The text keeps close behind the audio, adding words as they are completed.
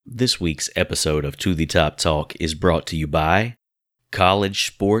This week's episode of To the Top Talk is brought to you by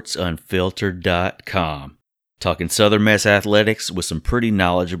CollegeSportsUnfiltered.com. Talking Southern Miss athletics with some pretty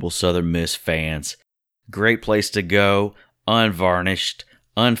knowledgeable Southern Miss fans. Great place to go, unvarnished,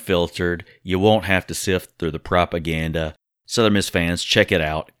 unfiltered. You won't have to sift through the propaganda. Southern Miss fans, check it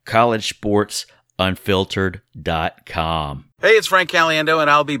out. CollegeSportsUnfiltered.com. Hey, it's Frank Caliendo, and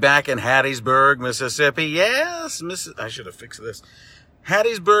I'll be back in Hattiesburg, Mississippi. Yes, I should have fixed this.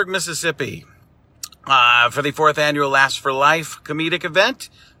 Hattiesburg, Mississippi, for the 4th annual Last for Life comedic event.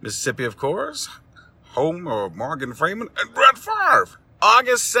 Mississippi, of course, home of Morgan Freeman and Brett Favre.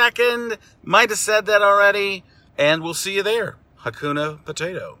 August 2nd, might have said that already, and we'll see you there. Hakuna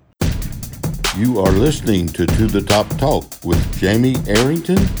Potato. You are listening to the Top Talk with Jamie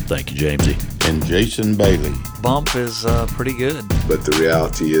Arrington. Thank you, Jamesy. And Jason Bailey. Bump is pretty good. But the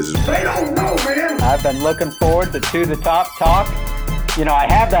reality is, they don't know, man. I've been looking forward to the Top Talk. You know, I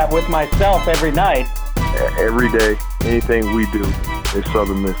have that with myself every night. Every day, anything we do is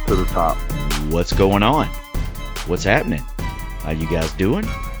Southern Miss to the top. What's going on? What's happening? How you guys doing?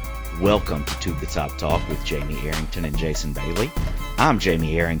 Welcome to the Top Talk with Jamie Arrington and Jason Bailey. I'm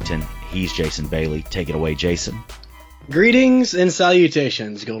Jamie Arrington. He's Jason Bailey. Take it away, Jason. Greetings and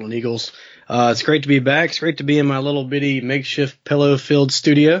salutations, Golden Eagles. It's great to be back. It's great to be in my little bitty makeshift pillow-filled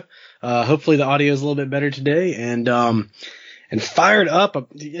studio. Hopefully the audio is a little bit better today. And fired up.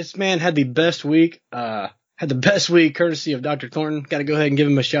 This man had the best week. Had the best week courtesy of Dr. Thornton. Got to go ahead and give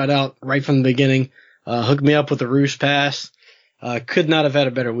him a shout out right from the beginning. Hooked me up with the Roost Pass. Could not have had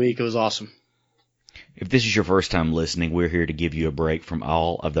a better week. It was awesome. If this is your first time listening, we're here to give you a break from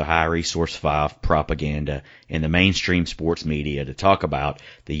all of the high resource 5 propaganda in the mainstream sports media to talk about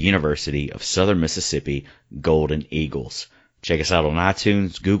the University of Southern Mississippi Golden Eagles. Check us out on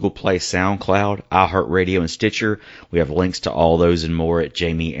iTunes, Google Play, SoundCloud, iHeartRadio, and Stitcher. We have links to all those and more at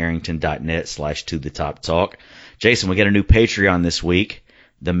jamiearrington.net/to-the-top-talk. Jason, we got a new Patreon this week.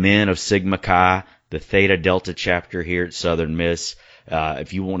 The men of Sigma Chi, the Theta Delta chapter here at Southern Miss.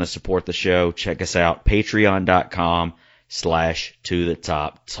 If you want to support the show, check us out,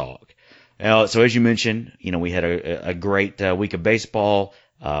 patreon.com/to-the-top-talk. So as you mentioned, we had a great week of baseball.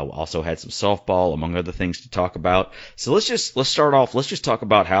 Also had some softball, among other things to talk about. So let's start off. Let's just talk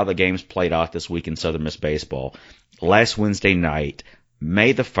about how the games played out this week in Southern Miss baseball. Last Wednesday night,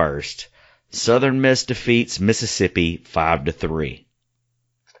 May the 1st, Southern Miss defeats Mississippi 5-3.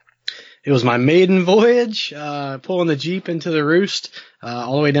 It was my maiden voyage, pulling the Jeep into the Roost,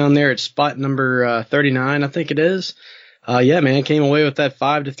 all the way down there at spot number 39, I think it is. Came away with that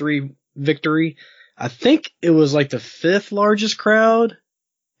 5-3 victory. I think it was like the 5th largest crowd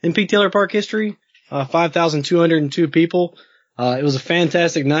in Pete Taylor Park history, 5,202 people. It was a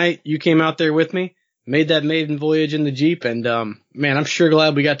fantastic night. You came out there with me, made that maiden voyage in the Jeep, and I'm sure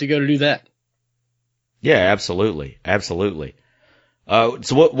glad we got to go to do that. Yeah, absolutely. Absolutely. So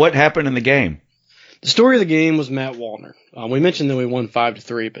what happened in the game? The story of the game was Matt Wallner. We mentioned that we won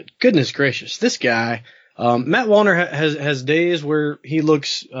 5-3, but goodness gracious, this guy, Matt Wallner has days where he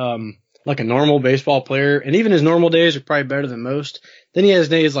looks like a normal baseball player, and even his normal days are probably better than most. Then he has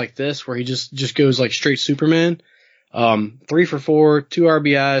days like this where he just goes like straight Superman. 3 for 4, 2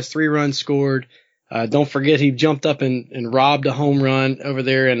 RBIs, 3 runs scored. Don't forget he jumped up and robbed a home run over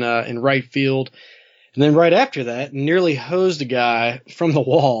there in right field. And then right after that, nearly hosed a guy from the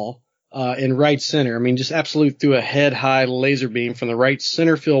wall in right center. I mean, just absolute threw a head-high laser beam from the right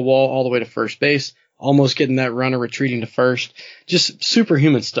center field wall all the way to first base, almost getting that runner retreating to first. Just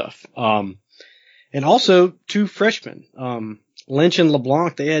superhuman stuff. And also 2 freshmen, Lynch and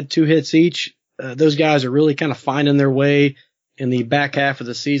LeBlanc, they had 2 hits each. Those guys are really kind of finding their way in the back half of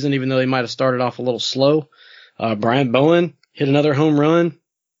the season, even though they might have started off a little slow. Bryant Bowen hit another home run.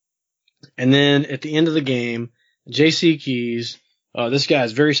 And then at the end of the game, J.C. Keys, this guy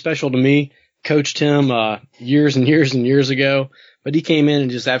is very special to me. Coached him years and years and years ago, but he came in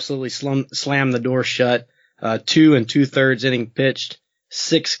and just absolutely slammed the door shut. 2 2/3 inning pitched,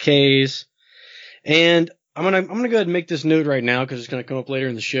 6 Ks. And I'm gonna go ahead and make this note right now because it's gonna come up later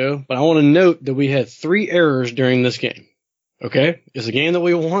in the show. But I want to note that we had 3 errors during this game. Okay, it's a game that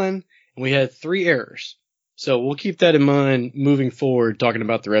we won, and we had 3 errors. So we'll keep that in mind moving forward, talking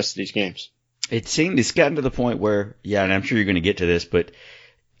about the rest of these games. It's gotten to the point where, and I'm sure you're going to get to this, but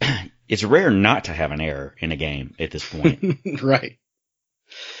it's rare not to have an error in a game at this point. Right.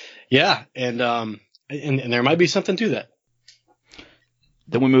 Yeah, and there might be something to that.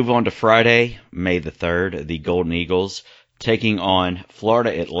 Then we move on to Friday, May the 3rd, the Golden Eagles taking on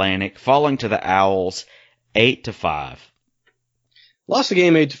Florida Atlantic, falling to the Owls 8-5. Lost the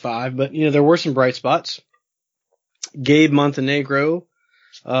game 8-5, but there were some bright spots. Gabe Montenegro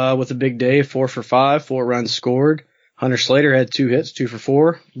with a big day, 4 for 5, 4 runs scored. Hunter Slater had 2 hits, 2 for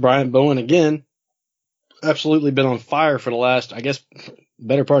 4. Bryant Bowen again, absolutely been on fire for the last, I guess,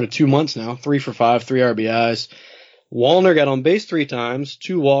 better part of 2 months now. 3 for 5, 3 RBIs. Wallner got on base 3 times,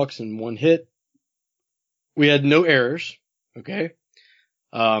 2 walks and 1 hit. We had no errors. Okay.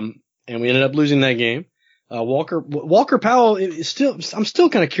 And we ended up losing that game. Walker Powell is I'm still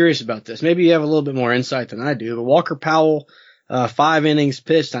kind of curious about this. Maybe you have a little bit more insight than I do, but Walker Powell, 5 innings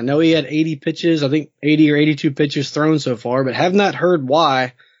pitched. I know he had 80 pitches, I think 80 or 82 pitches thrown so far, but have not heard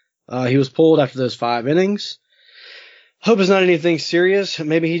why, he was pulled after those 5 innings. Hope it's not anything serious.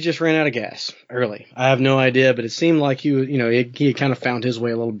 Maybe he just ran out of gas early. I have no idea, but it seemed like he kind of found his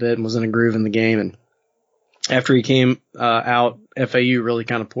way a little bit and was in a groove in the game. And after he came out, FAU really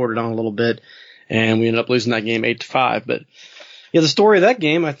kind of poured it on a little bit, and we ended up losing that game 8-5. But yeah, the story of that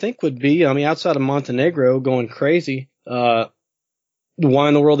game, I think, would be, outside of Montenegro going crazy, why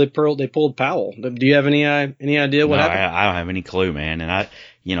in the world they pulled Powell? Do you have any idea what happened? I don't have any clue, man. And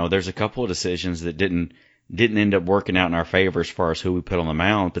there's a couple of decisions that didn't end up working out in our favor as far as who we put on the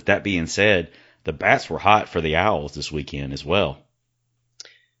mound. But that being said, the bats were hot for the Owls this weekend as well.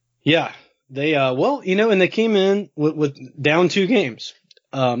 Yeah. They, and they came in with down 2 games.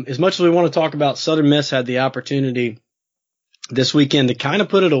 As much as we want to talk about, Southern Miss had the opportunity this weekend to kind of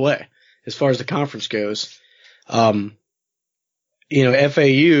put it away as far as the conference goes. FAU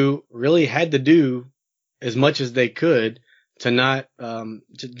really had to do as much as they could to not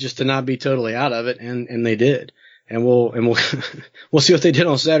be totally out of it, and they did. And we'll we'll see what they did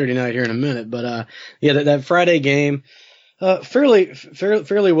on Saturday night here in a minute. But that Friday game, fairly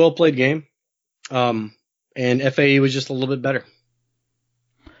well played game. And FAU was just a little bit better.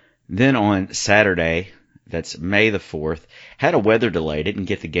 Then on Saturday, that's May the 4th, had a weather delay. Didn't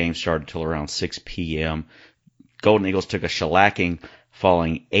get the game started until around 6 p.m. Golden Eagles took a shellacking,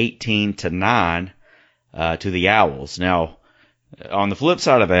 falling 18-9 to the Owls. Now, on the flip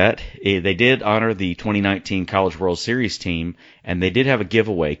side of that, they did honor the 2019 College World Series team, and they did have a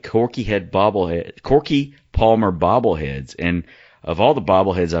giveaway, Corky Palmer bobbleheads. And of all the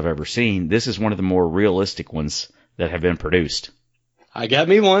bobbleheads I've ever seen, this is one of the more realistic ones that have been produced. I got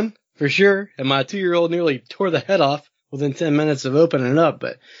me one, for sure, and my 2-year-old nearly tore the head off within 10 minutes of opening it up,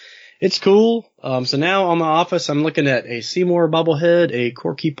 but it's cool. So now on my office, I'm looking at a Seymour bobblehead, a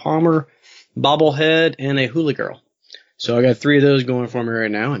Corky Palmer bobblehead, and a Hula Girl. So I got 3 of those going for me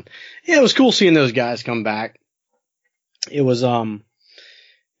right now, and yeah, it was cool seeing those guys come back. It was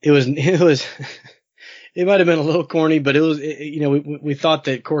it might have been a little corny, but it was, we thought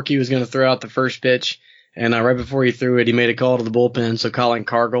that Corky was going to throw out the first pitch, and right before he threw it, he made a call to the bullpen, so Colin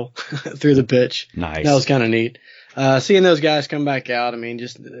Cargill threw the pitch. Nice. That was kind of neat. Seeing those guys come back out,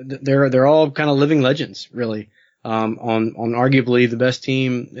 they're all kind of living legends, really, on arguably the best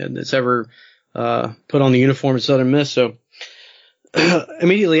team that's ever put on the uniform at Southern Miss. So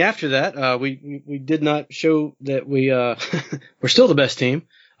immediately after that, we did not show that we're still the best team,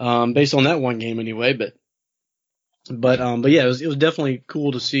 based on that one game anyway, but yeah, it was definitely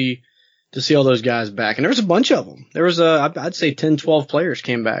cool to see all those guys back. And there was a bunch of them. There was I'd say 10, 12 players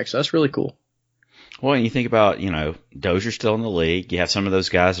came back. So that's really cool. Well, and you think about, Dozier's still in the league. You have some of those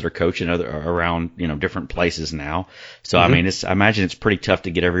guys that are coaching around, different places now. So, mm-hmm. I imagine it's pretty tough to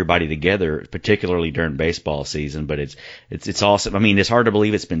get everybody together, particularly during baseball season, but it's awesome. It's hard to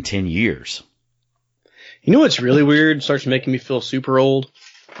believe it's been 10 years. You know what's really weird, starts making me feel super old,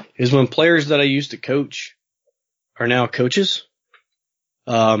 is when players that I used to coach are now coaches.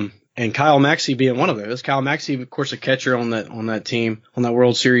 And Kyle Maxey being one of those. Kyle Maxey, of course, a catcher on that team, on that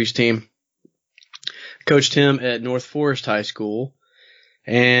World Series team. Coached him at North Forest High School,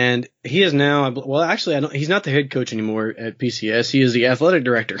 and he is now, he's not the head coach anymore at PCS. He is the athletic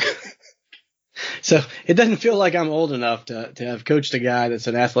director. So it doesn't feel like I'm old enough to have coached a guy that's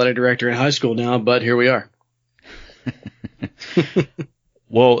an athletic director in high school now, but here we are.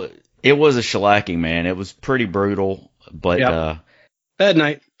 Well, it was a shellacking, man. It was pretty brutal, but yep. Bad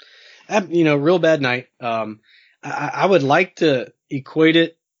night. Real bad night. I would like to equate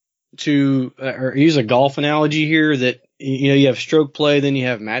it to, or use a golf analogy here, that, you have stroke play, then you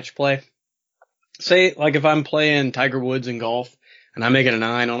have match play. Say, like if I'm playing Tiger Woods in golf and I'm making a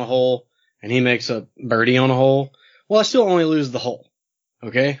 9 on a hole and he makes a birdie on a hole, well, I still only lose the hole.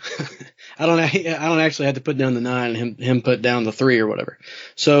 Okay. I don't actually have to put down the 9 and him put down the 3 or whatever.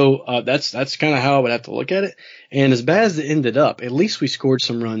 So, that's kind of how I would have to look at it. And as bad as it ended up, at least we scored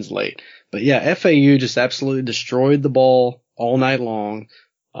some runs late. But yeah, FAU just absolutely destroyed the ball all night long.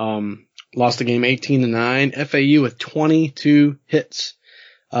 Lost the game 18-9. FAU with 22 hits.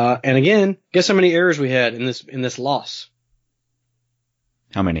 And again, guess how many errors we had in this loss?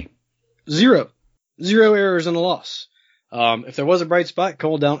 How many? Zero errors in the loss. If there was a bright spot,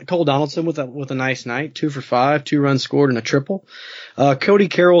 Cole Donaldson with a nice night, 2 for 5, 2 runs scored and a triple. Cody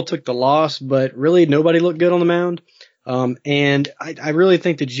Carroll took the loss, but really nobody looked good on the mound. And I really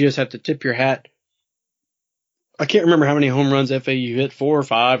think that you just have to tip your hat. I can't remember how many home runs FAU hit, 4 or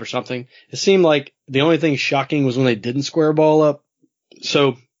 5 or something. It seemed like the only thing shocking was when they didn't square a ball up.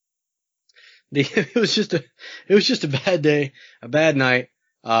 So it was just a bad day, a bad night.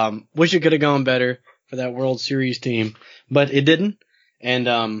 Wish it could have gone better for that World Series team, but it didn't. And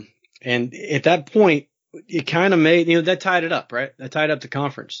at that point, it kind of made, that tied it up, right? That tied up the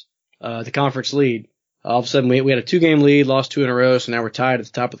conference lead. All of a sudden we had a 2-game lead, lost 2 in a row. So now we're tied at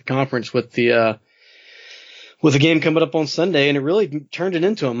the top of the conference with the game coming up on Sunday. And it really turned it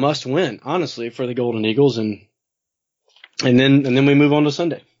into a must win, honestly, for the Golden Eagles. And then we move on to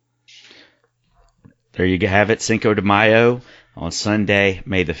Sunday. There you have it, Cinco de Mayo. On Sunday,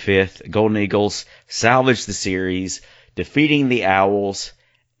 May the 5th, Golden Eagles salvaged the series, defeating the Owls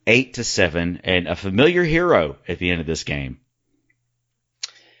 8-7, and a familiar hero at the end of this game.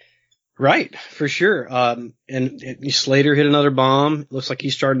 Right, for sure. And Slater hit another bomb. Looks like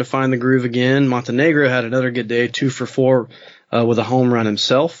he's starting to find the groove again. Montenegro had another good day, 2 for 4 with a home run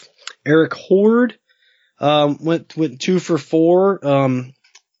himself. Eric Horde went 2 for 4. I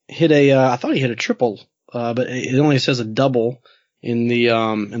thought he hit a triple. But it only says a double in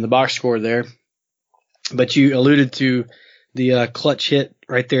the box score there. But you alluded to the clutch hit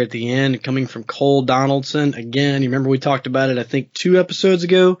right there at the end coming from Cole Donaldson. Again, you remember we talked about it, I think 2 episodes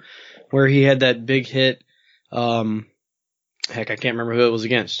ago, where he had that big hit. I can't remember who it was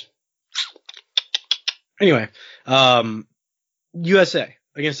against. Anyway, USA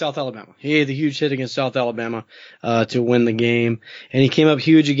against South Alabama. He had the huge hit against South Alabama to win the game. And he came up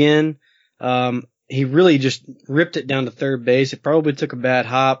huge again. He really just ripped it down to third base. It probably took a bad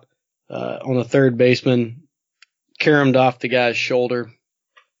hop on the third baseman, caromed off the guy's shoulder.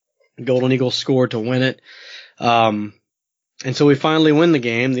 Golden Eagles scored to win it. And so we finally win the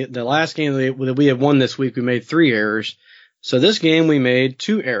game. The last game that we have won this week, we made 3 errors. So this game we made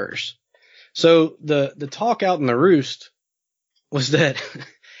 2 errors. So the talk out in the roost was that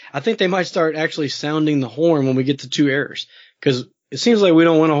I think they might start actually sounding the horn when we get to 2 errors, because it seems like we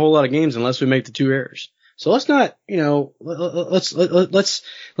don't win a whole lot of games unless we make the 2 errors. So let's not,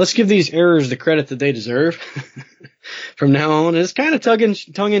 let's give these errors the credit that they deserve from now on. And it's kind of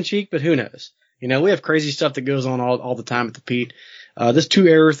tongue in cheek, but who knows? We have crazy stuff that goes on all the time at the Pete. This 2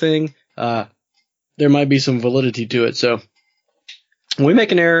 error thing, there might be some validity to it. So when we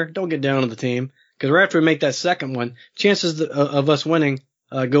make an error, don't get down on the team, because right after we make that second one, chances of us winning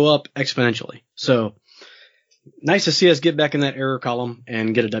go up exponentially. So nice to see us get back in that error column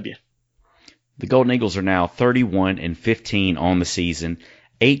and get a W. The Golden Eagles are now 31-15 on the season,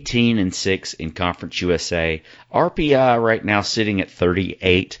 18-6 in Conference USA. RPI right now sitting at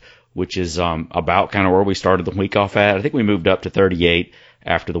 38, which is about kind of where we started the week off at. I think we moved up to 38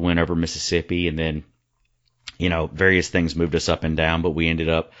 after the win over Mississippi, and then various things moved us up and down, but we ended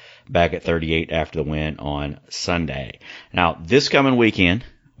up back at 38 after the win on Sunday. Now, this coming weekend,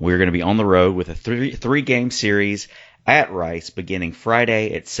 we're going to be on the road with a three-game series at Rice beginning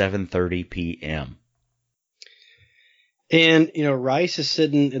Friday at 7:30 p.m. And, Rice is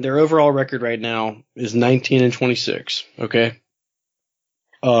sitting, their overall record right now is 19-26. Okay.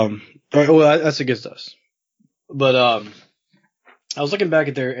 Well, that's against us. But, I was looking back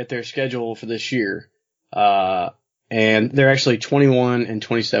at their schedule for this year, and they're actually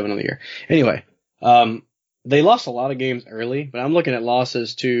 21-27 on the year. Anyway, they lost a lot of games early, but I'm looking at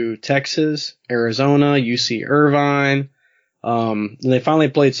losses to Texas, Arizona, UC Irvine. They finally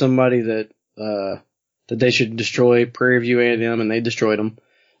played somebody that they should destroy, Prairie View A&M, and they destroyed them.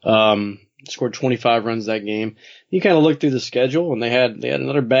 Scored 25 runs that game. You kind of look through the schedule, and they had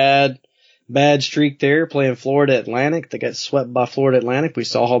another bad streak there playing Florida Atlantic. They got swept by Florida Atlantic. We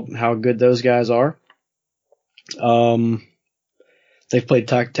saw how good those guys are. They've played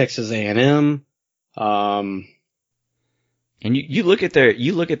Texas A&M. And you look at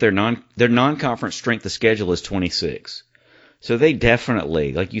their non-conference strength of schedule is 26. So they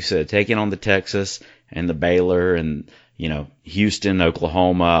definitely, like you said, taking on the Texas and the Baylor and, Houston,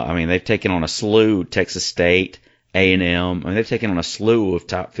 Oklahoma. I mean, they've taken on a slew, Texas State, A&M. I mean, they've taken on a slew of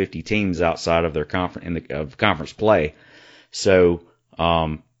top 50 teams outside of their conference play. So,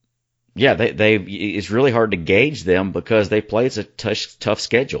 it's really hard to gauge them because they play a tough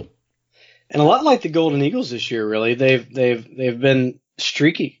schedule. And a lot like the Golden Eagles this year, really, they've been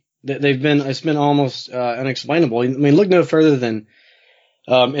streaky. It's been almost unexplainable. I mean, look no further than,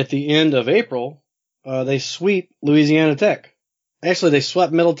 at the end of April, they sweep Louisiana Tech. Actually, they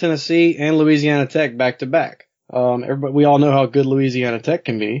swept Middle Tennessee and Louisiana Tech back to back. We all know how good Louisiana Tech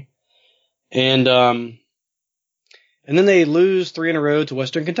can be. And then they lose 3 in a row to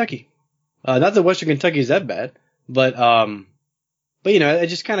Western Kentucky. Not that Western Kentucky is that bad, but you know, it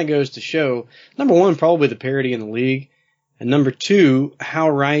just kind of goes to show, number one, probably the parity in the league, and number two, how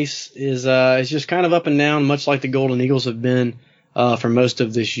Rice is just kind of up and down, much like the Golden Eagles have been for most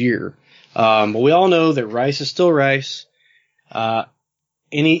of this year. But we all know that Rice is still Rice.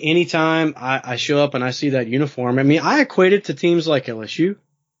 Anytime I show up and I see that uniform, I mean, I equate it to teams like LSU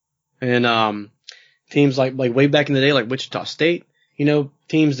and teams like way back in the day, like Wichita State. You know,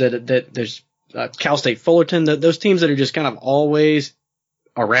 teams that there's Cal State Fullerton, those teams that are just kind of always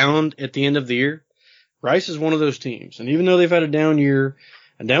around at the end of the year. Rice is one of those teams, and even though they've had a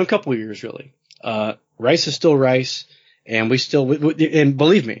down couple of years really, Rice is still Rice, and and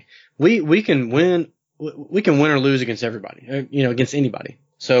believe me, we can win. We can win or lose against everybody, you know, against anybody.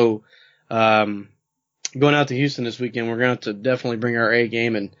 So, going out to Houston this weekend, we're going to have to definitely bring our A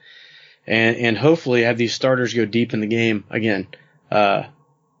game and hopefully have these starters go deep in the game again, to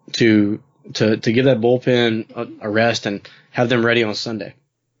give that bullpen a rest and have them ready on Sunday.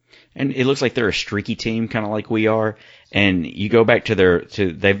 And it looks like they're a streaky team, kind of like we are. And you go back to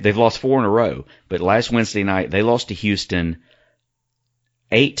they've lost 4 in a row, but last Wednesday night they lost to Houston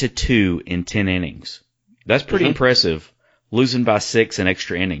 8-2 in 10 innings. That's pretty impressive, losing by 6 in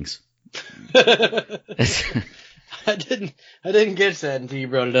extra innings. I didn't get that until you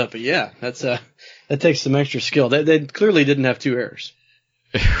brought it up, but yeah, that takes some extra skill. They clearly didn't have 2 errors.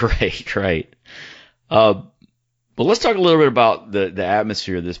 Right. But let's talk a little bit about the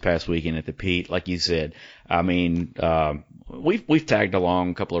atmosphere this past weekend at the Pete. Like you said, I mean, we've tagged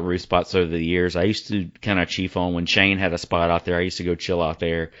along a couple of roof spots over the years. I used to kind of chief on when Shane had a spot out there. I used to go chill out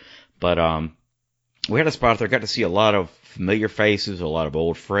there, but we had a spot out there. Got to see a lot of familiar faces, a lot of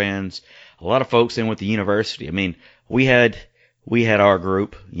old friends, a lot of folks in with the university. I mean, we had our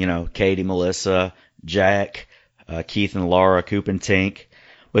group, you know, Katie, Melissa, Jack, Keith and Laura, Coop and Tink.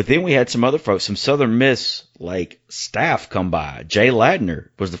 But then we had some other folks, some Southern Miss like staff come by. Jay Ladner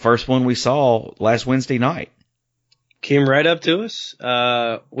was the first one we saw last Wednesday night. Came right up to us.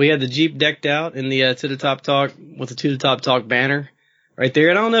 We had the Jeep decked out in the To the Top Talk with the To the Top Talk banner right there.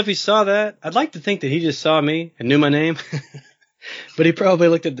 And I don't know if he saw that. I'd like to think that he just saw me and knew my name, but he probably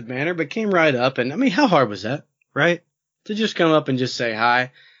looked at the banner, but came right up. And I mean, how hard was that, right? To just come up and just say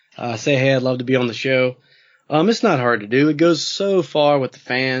hi, say, hey, I'd love to be on the show. It's not hard to do. It goes so far with the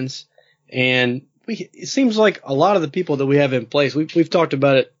fans, and it seems like a lot of the people that we have in place, we've talked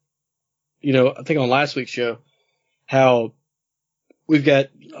about it, you know, I think on last week's show, how we've got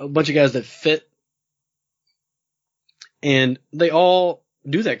a bunch of guys that fit, and they all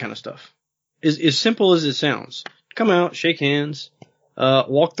do that kind of stuff. As simple as it sounds. Come out, shake hands,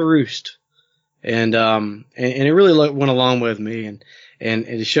 walk the roost. And it really went along with me, and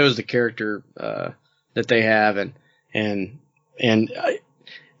it shows the character, that they have, and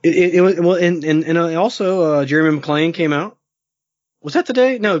also Jeremy McClain came out. Was that the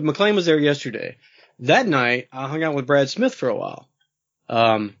day? No, McClain was there yesterday. That night I hung out with Brad Smith for a while.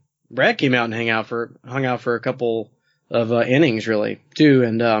 Brad came out and hung out for a couple of innings really too,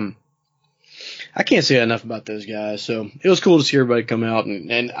 and I can't say enough about those guys. So it was cool to see everybody come out,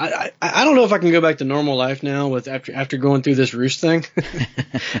 and I don't know if I can go back to normal life now with after going through this roost thing.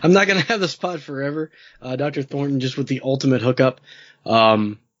 I'm not gonna have the spot forever. Dr. Thornton just with the ultimate hookup.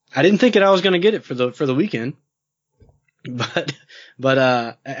 I didn't think I was gonna get it for the weekend, but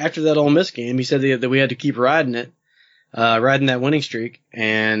after that Ole Miss game, he said that we had to keep riding that winning streak,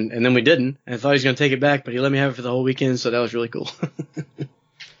 and then we didn't. And I thought he was gonna take it back, but he let me have it for the whole weekend, so that was really cool.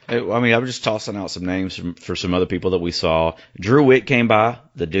 I mean, I was just tossing out some names for some other people that we saw. Drew Witt came by,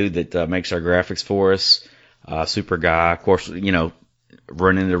 the dude that makes our graphics for us, super guy. Of course, you know,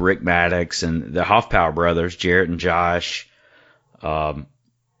 running into Rick Maddox and the Hoffpower brothers, Jarrett and Josh. I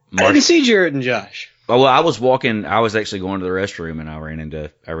didn't see Jarrett and Josh. Well, I was actually going to the restroom, and I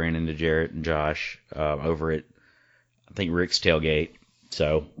ran into Jarrett and Josh over at, I think, Rick's tailgate.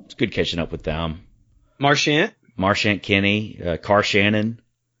 So it's good catching up with them. Marchant Kenny, Car Shannon.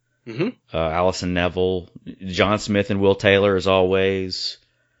 Mm-hmm. Allison Neville, John Smith and Will Taylor as always,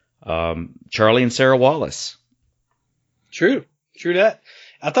 Charlie and Sarah Wallace. True that.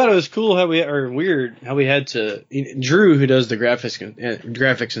 I thought it was cool weird how we had to, Drew, who does the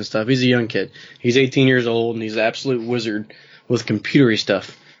graphics and stuff, he's a young kid. He's 18 years old and he's an absolute wizard with computery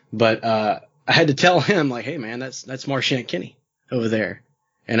stuff. But, I had to tell him like, hey man, that's Marchant Kenny over there.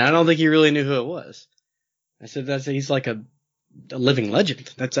 And I don't think he really knew who it was. I said he's like a a living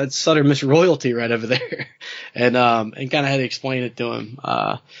legend. That's Southern Miss royalty right over there. And kind of had to explain it to him.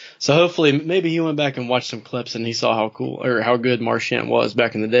 So hopefully maybe he went back and watched some clips and he saw how cool or how good Marchant was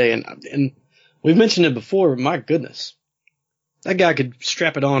back in the day. And we've mentioned it before, but my goodness, that guy could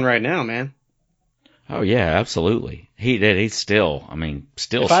strap it on right now, man. Oh yeah, absolutely. He did. He's still, I mean,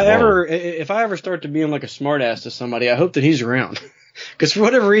 still. If I ever start to being like a smartass to somebody, I hope that he's around, because for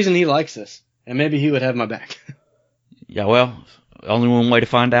whatever reason he likes this, and maybe he would have my back. Yeah, well, only one way to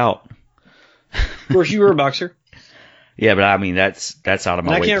find out. Of course, you were a boxer. Yeah, but I mean that's out of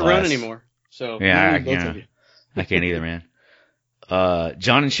my weight class. I can't run anymore, so yeah, I can't either, man.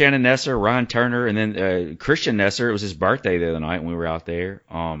 John and Shannon Nesser, Ryan Turner, and then Christian Nesser. It was his birthday the other night when we were out there.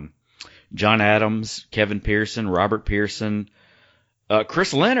 John Adams, Kevin Pearson, Robert Pearson,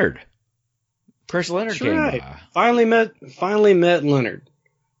 Chris Leonard. Chris Leonard came by. Finally met Leonard,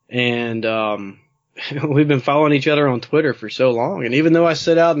 and we've been following each other on Twitter for so long. And even though I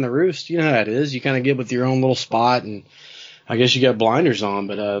sit out in the roost, you know how it is. You kind of get with your own little spot, and I guess you got blinders on.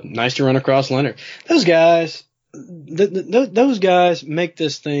 But nice to run across Leonard. Those guys, those guys make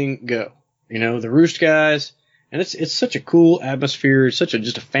this thing go. You know, the roost guys. And it's such a cool atmosphere. It's such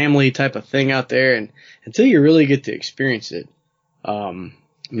just a family type of thing out there. And until you really get to experience it,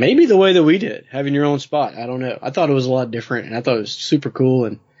 maybe the way that we did, having your own spot, I don't know. I thought it was a lot different, and I thought it was super cool.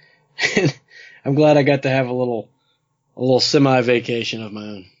 And I'm glad I got to have a little semi vacation of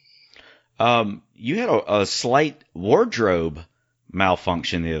my own. You had a slight wardrobe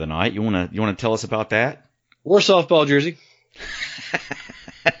malfunction the other night. You wanna tell us about that? Wore a softball jersey.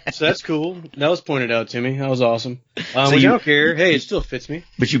 So that's cool. That was pointed out to me. That was awesome. So you don't care. Hey, it still fits me.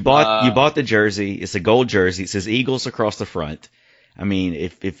 But you bought the jersey. It's a gold jersey. It says Eagles across the front. I mean,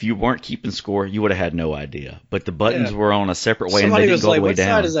 if you weren't keeping score, you would have had no idea. But the buttons were on a separate way, Somebody and they was didn't go like, all the way "What down.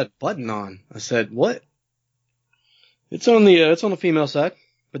 side is that button on?" I said, "What?" It's on the female side,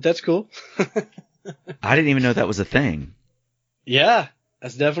 but that's cool. I didn't even know that was a thing. Yeah,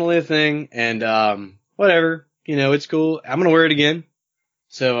 that's definitely a thing. And whatever, it's cool. I'm gonna wear it again.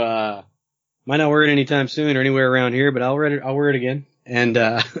 So might not wear it anytime soon or anywhere around here, but I'll wear it again. And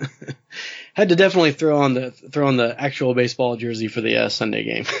had to definitely throw on the actual baseball jersey for the Sunday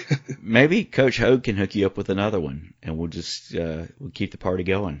game. Maybe Coach Hogue can hook you up with another one, and we'll just we'll keep the party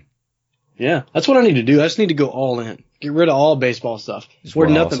going. Yeah, that's what I need to do. I just need to go all in. Get rid of all baseball stuff. Just wear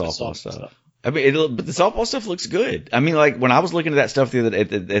wear nothing all but softball softball stuff. I mean, but the softball stuff looks good. I mean, like when I was looking at that stuff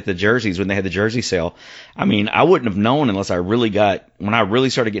at the jerseys when they had the jersey sale, I mean, I wouldn't have known unless when I really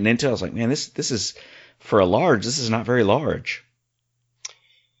started getting into it. I was like, man, this is for a large. This is not very large.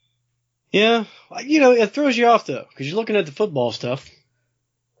 Yeah, it throws you off though because you're looking at the football stuff,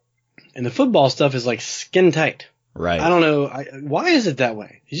 and the football stuff is like skin tight. Right. I don't know why is it that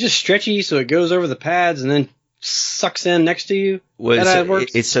way. It's just stretchy, so it goes over the pads and then sucks in next to you. Well,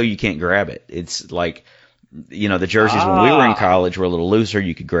 it's so you can't grab it. It's like, the jerseys when we were in college were a little looser.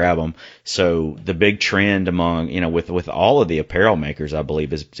 You could grab them. So the big trend among, with all of the apparel makers, I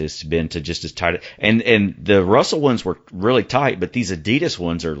believe, has just been to just as tight. And the Russell ones were really tight, but these Adidas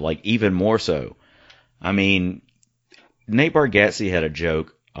ones are like even more so. I mean, Nate Bargatze had a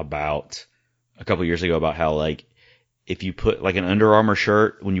joke about a couple years ago about how like, if you put like an Under Armour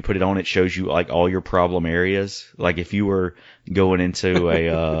shirt, when you put it on, it shows you like all your problem areas. Like if you were going into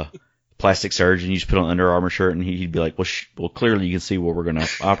a plastic surgeon, you just put on an Under Armour shirt, and he'd be like, "Well, clearly you can see where we're going to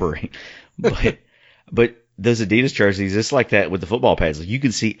operate." But those Adidas jerseys, it's like that with the football pads. Like you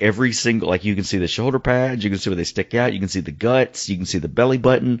can see every single, like you can see the shoulder pads, you can see where they stick out, you can see the guts, you can see the belly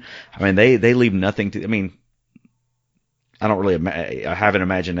button. I mean, they leave nothing to. I mean, I don't really have an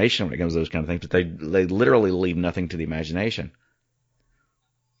imagination when it comes to those kind of things, but they literally leave nothing to the imagination.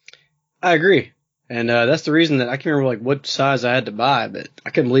 I agree. And that's the reason that I can't remember like what size I had to buy, but I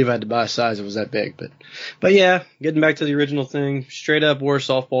couldn't believe I had to buy a size that was that big. But yeah, getting back to the original thing, straight up wore a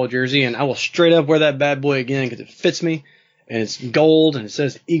softball jersey, and I will straight up wear that bad boy again because it fits me, and it's gold, and it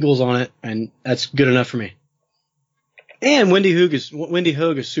says Eagles on it, and that's good enough for me. And Wendy Hoog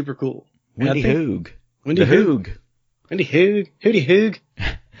is super cool. Wendy Hoog. Wendy Hoog.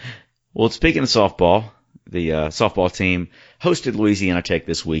 Well, speaking of softball, the softball team hosted Louisiana Tech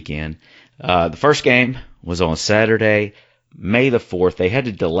this weekend. The first game was on Saturday, May the 4th. They had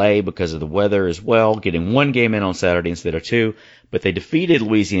to delay because of the weather as well, getting one game in on Saturday instead of two, but they defeated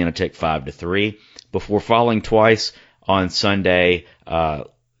Louisiana Tech 5-3 before falling twice on Sunday,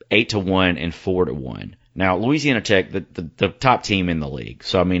 8-1 and 4-1. Now, Louisiana Tech, the top team in the league.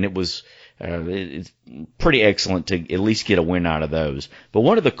 So, I mean, it's pretty excellent to at least get a win out of those. But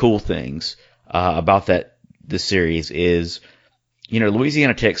one of the cool things about this series is,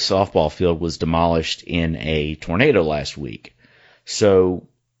 Louisiana Tech's softball field was demolished in a tornado last week. So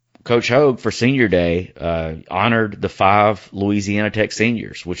Coach Hogue, for Senior Day, honored the 5 Louisiana Tech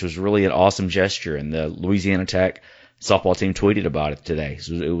seniors, which was really an awesome gesture. And the Louisiana Tech softball team tweeted about it today.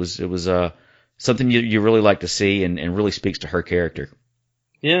 So it was something you really like to see, and really speaks to her character.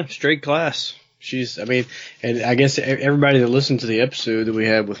 Yeah, straight class. And I guess everybody that listened to the episode that we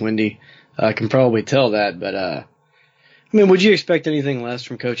had with Wendy can probably tell that. But would you expect anything less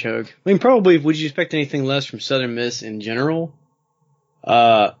from Coach Hogue? Probably. Would you expect anything less from Southern Miss in general?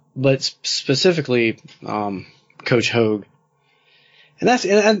 But specifically, Coach Hogue. And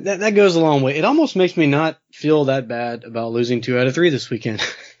that goes a long way. It almost makes me not feel that bad about losing 2 out of 3 this weekend.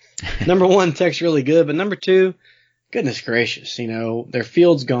 Number 1, Tech's really good, but number 2, goodness gracious, their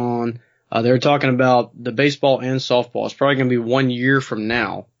field's gone. They're talking about the baseball and softball. It's probably going to be 1 year from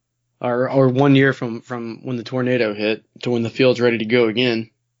now, or 1 year from when the tornado hit to when the field's ready to go again.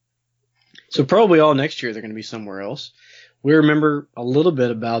 So probably all next year they're going to be somewhere else. We remember a little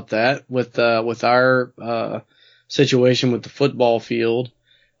bit about that with our situation with the football field.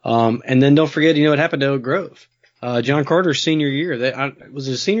 And then don't forget, what happened to Oak Grove. John Carter's senior year. Was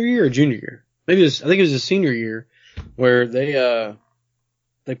it a senior year or junior year? I think it was a senior year where they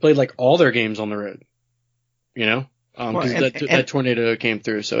played like all their games on the road. Because that tornado came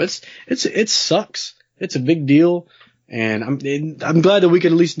through. So it sucks. It's a big deal, and I'm glad that we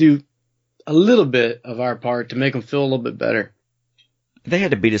could at least do a little bit of our part to make them feel a little bit better. They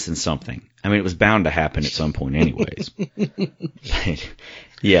had to beat us in something. It was bound to happen at some point anyways.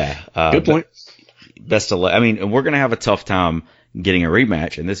 Yeah. Good point. Best of luck. And we're going to have a tough time getting a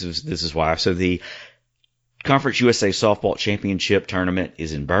rematch, and this is why. So the Conference USA Softball Championship Tournament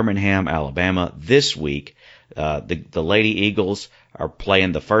is in Birmingham, Alabama this week. The Lady Eagles are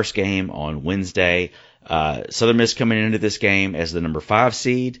playing the first game on Wednesday. Southern Miss coming into this game as the number 5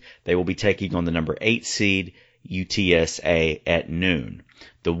 seed. They will be taking on the number 8 seed UTSA at noon.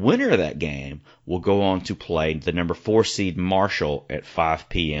 The winner of that game will go on to play the number 4 seed Marshall at 5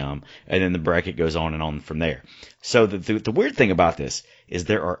 p.m. and then the bracket goes on and on from there. So the weird thing about this is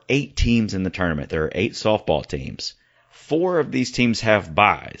there are 8 teams in the tournament. There are 8 softball teams. 4 of these teams have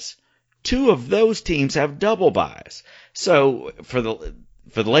byes. 2 of those teams have double byes. So for the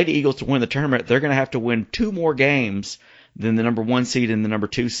Lady Eagles to win the tournament, they're going to have to win 2 more games than the number 1 seed and the number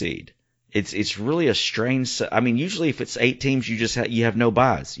 2 seed. It's really a strange. Usually if it's 8 teams, you have no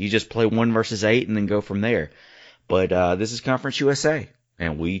byes. You just play 1 versus 8 and then go from there. But this is Conference USA,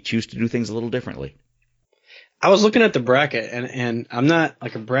 and we choose to do things a little differently. I was looking at the bracket, and I'm not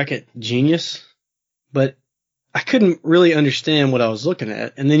like a bracket genius, but I couldn't really understand what I was looking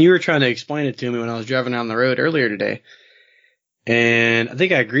at. And then you were trying to explain it to me when I was driving down the road earlier today. And I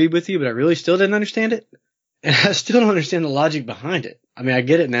think I agreed with you, but I really still didn't understand it. And I still don't understand the logic behind it. I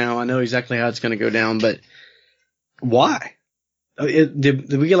get it now. I know exactly how it's going to go down, but why?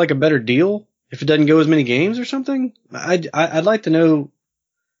 Did we get like a better deal if it doesn't go as many games or something? I'd like to know.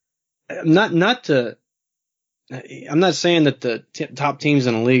 I'm not saying that the top teams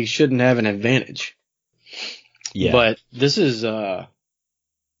in the league shouldn't have an advantage. Yeah. But this is a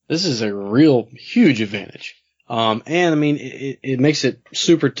real huge advantage. And it makes it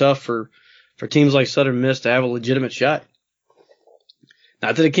super tough for teams like Southern Miss to have a legitimate shot.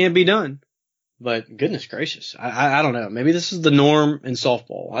 Not that it can't be done, but goodness gracious. I don't know. Maybe this is the norm in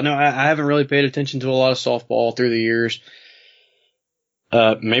softball. I know I haven't really paid attention to a lot of softball through the years.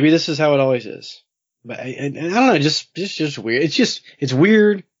 Maybe this is how it always is. But I don't know, just weird. It's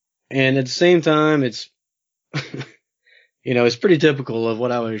weird, and at the same time, it's it's pretty typical of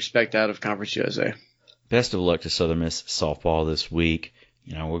what I would expect out of Conference USA. Best of luck to Southern Miss softball this week.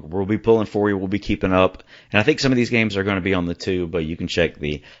 We'll be pulling for you. We'll be keeping up. And I think some of these games are going to be on the tube, but you can check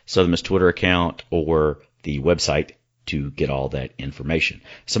the Southern Miss Twitter account or the website to get all that information.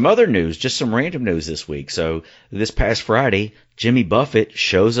 Some other news, just some random news this week. So this past Friday, Jimmy Buffett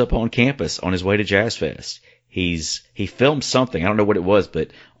shows up on campus on his way to Jazz Fest. He filmed something. I don't know what it was, but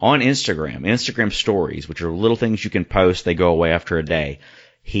on Instagram stories, which are little things you can post. They go away after a day.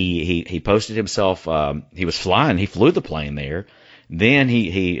 He posted himself. He was flying. He flew the plane there. Then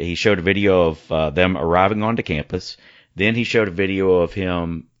he showed a video of them arriving onto campus. Then he showed a video of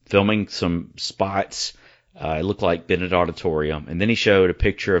him filming some spots. It looked like Bennett Auditorium. And then he showed a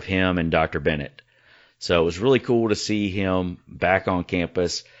picture of him and Dr. Bennett. So it was really cool to see him back on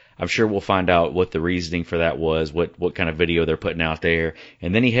campus. I'm sure we'll find out what the reasoning for that was, what kind of video they're putting out there.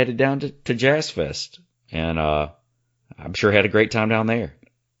 And then he headed down to Jazz Fest. And I'm sure he had a great time down there.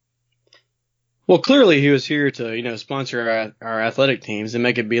 Well, clearly he was here to, sponsor our athletic teams and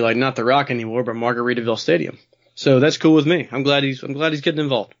make it be like not the Rock anymore, but Margaritaville Stadium. So that's cool with me. I'm glad he's getting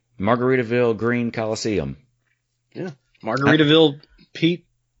involved. Margaritaville Green Coliseum. Yeah. Margaritaville, Pete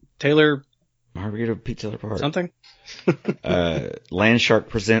Taylor. Margaritaville, Pete Taylor Park. Something? Landshark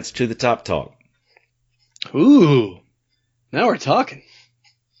presents To the Top Talk. Ooh. Now we're talking.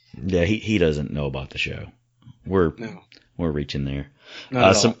 Yeah, he doesn't know about the show. We're reaching there.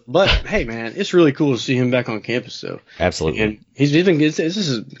 Not at all. But hey, man, it's really cool to see him back on campus. So absolutely, and he's been. This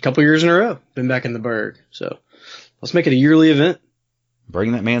is a couple years in a row. Been back in the Berg. So let's make it a yearly event.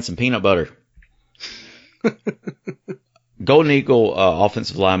 Bring that man some peanut butter. Golden Eagle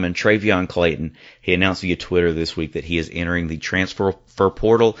offensive lineman Travion Clayton, he announced via Twitter this week that he is entering the transfer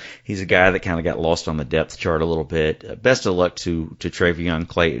portal. He's a guy that kind of got lost on the depth chart a little bit. Best of luck to Travion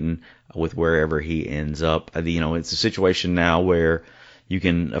Clayton with wherever he ends up. It's a situation now where you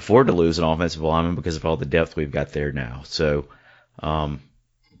can afford to lose an offensive lineman because of all the depth we've got there now. So, you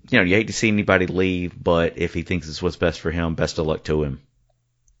hate to see anybody leave, but if he thinks it's what's best for him, best of luck to him.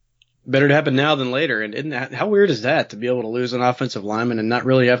 Better to happen now than later. And isn't that, how weird is that to be able to lose an offensive lineman and not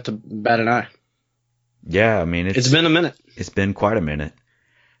really have to bat an eye? Yeah, I mean, it's been a minute. It's been quite a minute.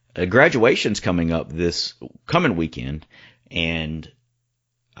 Graduation's coming up this coming weekend, and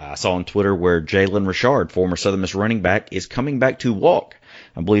I saw on Twitter where Jalen Richard, former Southern Miss running back, is coming back to walk.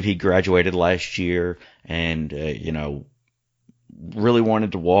 I believe he graduated last year and, really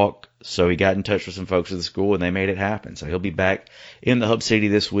wanted to walk, so he got in touch with some folks at the school, and they made it happen. So he'll be back in the Hub City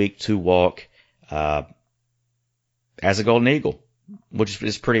this week to walk as a Golden Eagle, which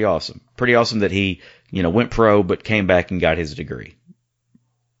is pretty awesome. Pretty awesome that he, went pro but came back and got his degree.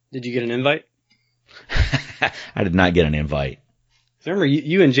 Did you get an invite? I did not get an invite. I remember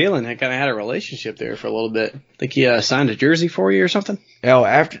you and Jalen had kind of had a relationship there for a little bit. I think he signed a jersey for you or something. Oh,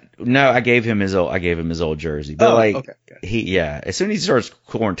 I gave him his old jersey. But okay. As soon as he started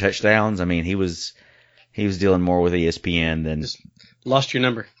scoring touchdowns, I mean, he was dealing more with ESPN than just lost your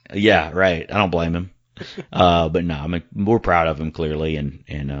number. Yeah, right. I don't blame him. But no, we're proud of him clearly,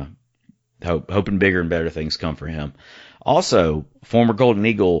 and hoping bigger and better things come for him. Also, former Golden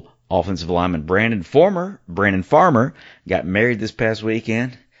Eagle offensive lineman Brandon Farmer got married this past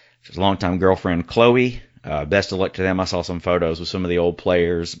weekend. His longtime girlfriend Chloe. Best of luck to them. I saw some photos with some of the old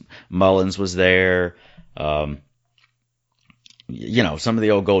players. Mullins was there. Some of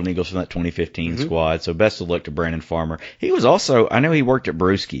the old Golden Eagles from that 2015 squad. So best of luck to Brandon Farmer. He was also, I know he worked at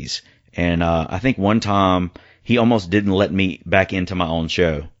Brewski's, and I think one time he almost didn't let me back into my own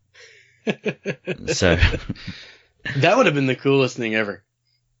show. So that would have been the coolest thing ever.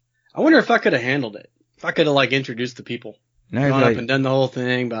 I wonder if I could have handled it. If I could have introduced the people. Gone up and done the whole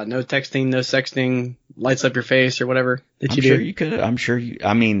thing about no texting, no sexting, lights up your face or whatever that you do. I'm sure you could. I'm sure you.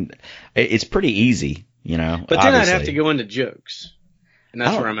 I mean, it's pretty easy, But then obviously. I'd have to go into jokes, and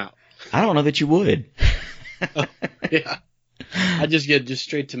that's where I'm out. I don't know that you would. Yeah, I'd just get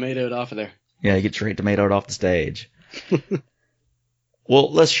straight tomatoed off of there. Yeah, you get straight tomatoed off the stage.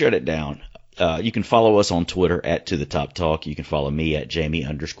 Well, let's shut it down. You can follow us on Twitter at To The Top Talk. You can follow me at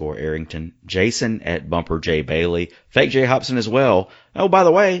Jamie_Arrington. Jason at Bumper J Bailey. Fake J Hobson as well. Oh, by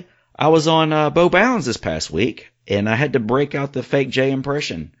the way, I was on Bo Bounds this past week, and I had to break out the Fake J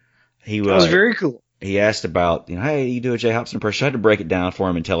impression. That was very cool. He asked about, hey, you do a J Hobson impression. I had to break it down for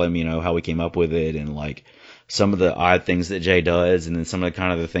him and tell him, how we came up with it and some of the odd things that Jay does, and then some of the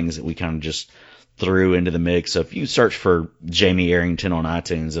kind of the things that we kind of just threw into the mix. So if you search for Jamie Arrington on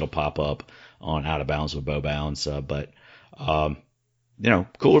iTunes, it'll pop up on Out of Bounds with Bo Bounds. Cool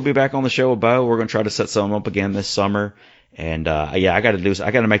to be back on the show with Bo. We're going to try to set something up again this summer. And, I got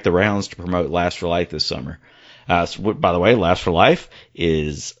to make the rounds to promote Last for Life this summer. By the way, Last for Life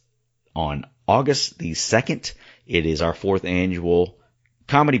is on August the 2nd. It is our 4th annual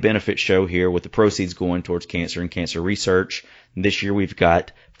comedy benefit show here with the proceeds going towards cancer and cancer research. This year we've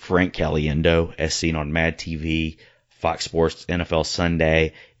got Frank Caliendo, as seen on Mad TV, Fox Sports, NFL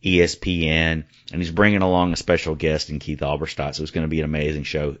Sunday, ESPN, and he's bringing along a special guest in Keith Alberstadt. So it's going to be an amazing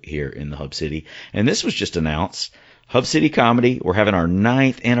show here in the Hub City. And this was just announced. Hub City Comedy, we're having our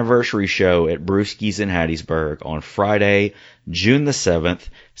 9th anniversary show at Brewski's in Hattiesburg on Friday, June the 7th.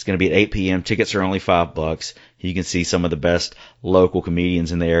 It's going to be at 8 p.m. Tickets are only $5. You can see some of the best local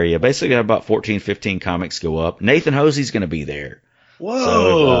comedians in the area. Basically, about 14, 15 comics go up. Nathan Hosey's going to be there. Whoa!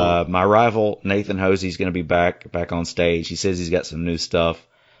 So, my rival, Nathan Hosey's going to be back on stage. He says he's got some new stuff.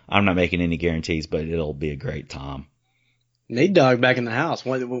 I'm not making any guarantees, but it'll be a great time. Nate Dogg back in the house.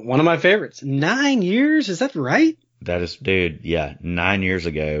 One of my favorites. 9 years? Is that right? That is, dude, yeah. 9 years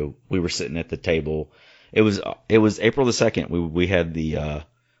ago, we were sitting at the table. It was April the 2nd. We had the,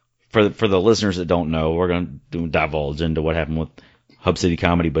 for the listeners that don't know, we're going to divulge into what happened with Hub City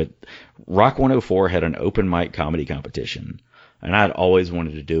Comedy, but Rock 104 had an open mic comedy competition. And I'd always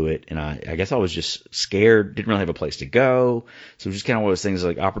wanted to do it, and I guess I was just scared, didn't really have a place to go. So it was just kind of one of those things,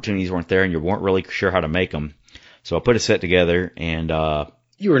 like opportunities weren't there and you weren't really sure how to make them. So I put a set together, and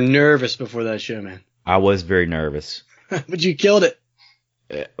You were nervous before that show, man. I was very nervous. But you killed it.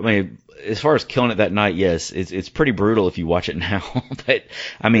 I mean, as far as killing it that night, yes, it's pretty brutal if you watch it now. But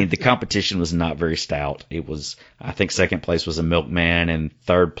I mean, the competition was not very stout. It was, I think, second place was a milkman, and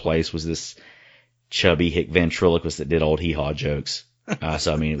third place was this chubby hick ventriloquist that did old hee-haw jokes.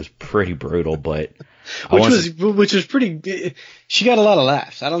 So I mean, it was pretty brutal, but which was pretty. She got a lot of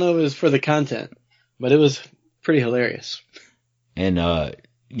laughs. I don't know if it was for the content, but it was pretty hilarious. And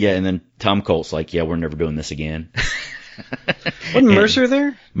yeah, and then Tom Colt's like, yeah, we're never doing this again. Wasn't Mercer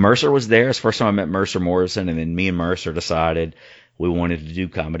there? Mercer was there. It's the first time I met Mercer Morrison, and then me and Mercer decided we wanted to do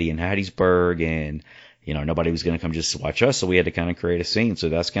comedy in Hattiesburg, and you know, nobody was going to come just to watch us, so we had to kind of create a scene. So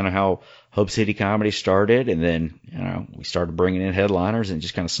that's kind of how Hope City Comedy started, and then, you know, we started bringing in headliners, and it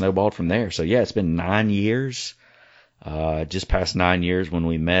just kind of snowballed from there. So yeah, it's been 9 years, just past 9 years when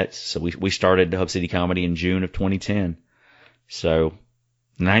we met. So we started Hope City Comedy in June of 2010. So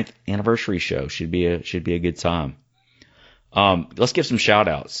 9th anniversary show should be a good time. Let's give some shout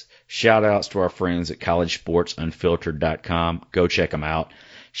outs. Shout outs to our friends at collegesportsunfiltered.com. Go check them out.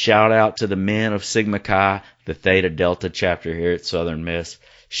 Shout out to the men of Sigma Chi, the Theta Delta chapter here at Southern Miss.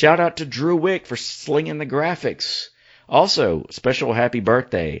 Shout out to Drew Wick for slinging the graphics. Also, special happy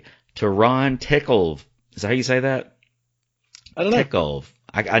birthday to Ron Tickleve. Is that how you say that? I don't know. Tickleve.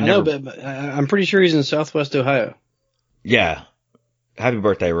 I know, but I'm pretty sure he's in Southwest Ohio. Yeah. Happy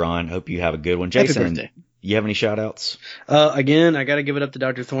birthday, Ron. Hope you have a good one. Jason, happy birthday. You have any shout outs? Again, I got to give it up to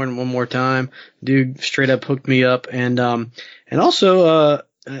Dr. Thorne one more time. Dude straight up hooked me up. And also,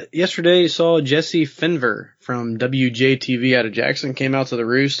 yesterday saw Jesse Fenver from WJTV out of Jackson came out to the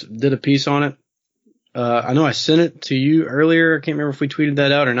Roost, did a piece on it. I know I sent it to you earlier. I can't remember if we tweeted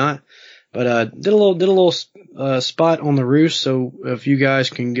that out or not, but did a little spot on the Roost. So if you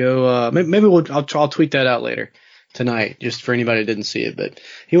guys can go, maybe I'll tweet that out later tonight, just for anybody that didn't see it. But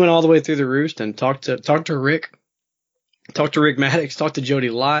he went all the way through the Roost and talked to Rick Maddox, talked to Jody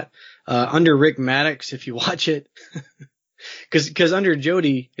Lott. Under Rick Maddox, if you watch it, because under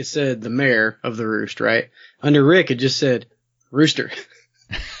Jody it said the mayor of the Roost, right? Under Rick it just said Rooster,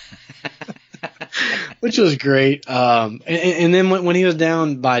 which was great. And then when he was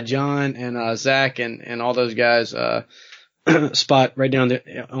down by John and Zach and all those guys, spot right down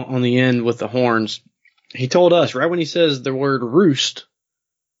there on the end with the horns. He told us right when he says the word roost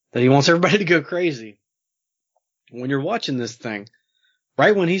that he wants everybody to go crazy. When you're watching this thing,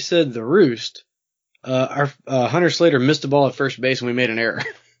 right when he said the roost, our Hunter Slater missed the ball at first base and we made an error.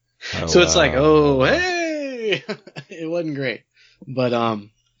 So it's like, oh, hey, it wasn't great. But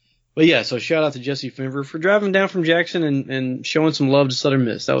yeah, so shout out to Jesse Fenver for driving down from Jackson and showing some love to Southern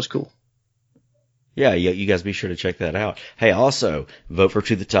Miss. That was cool. Yeah, you guys be sure to check that out. Hey, also, vote for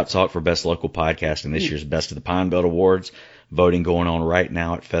To the Top Talk for Best Local Podcast in this year's Best of the Pine Belt Awards. Voting going on right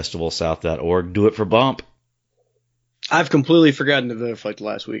now at festivalsouth.org. Do it for Bump. I've completely forgotten to vote for like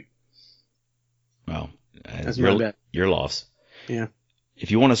last week. Well, that's my bad. Your loss. Yeah.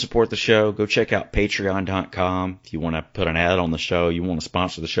 If you want to support the show, go check out patreon.com. If you want to put an ad on the show, you want to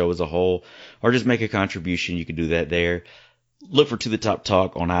sponsor the show as a whole, or just make a contribution, you can do that there. Look for To the Top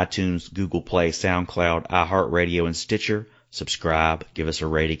Talk on iTunes, Google Play, SoundCloud, iHeartRadio, and Stitcher. Subscribe, give us a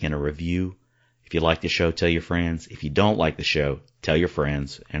rating and a review. If you like the show, tell your friends. If you don't like the show, tell your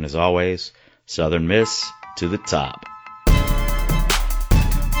friends. And as always, Southern Miss to the top.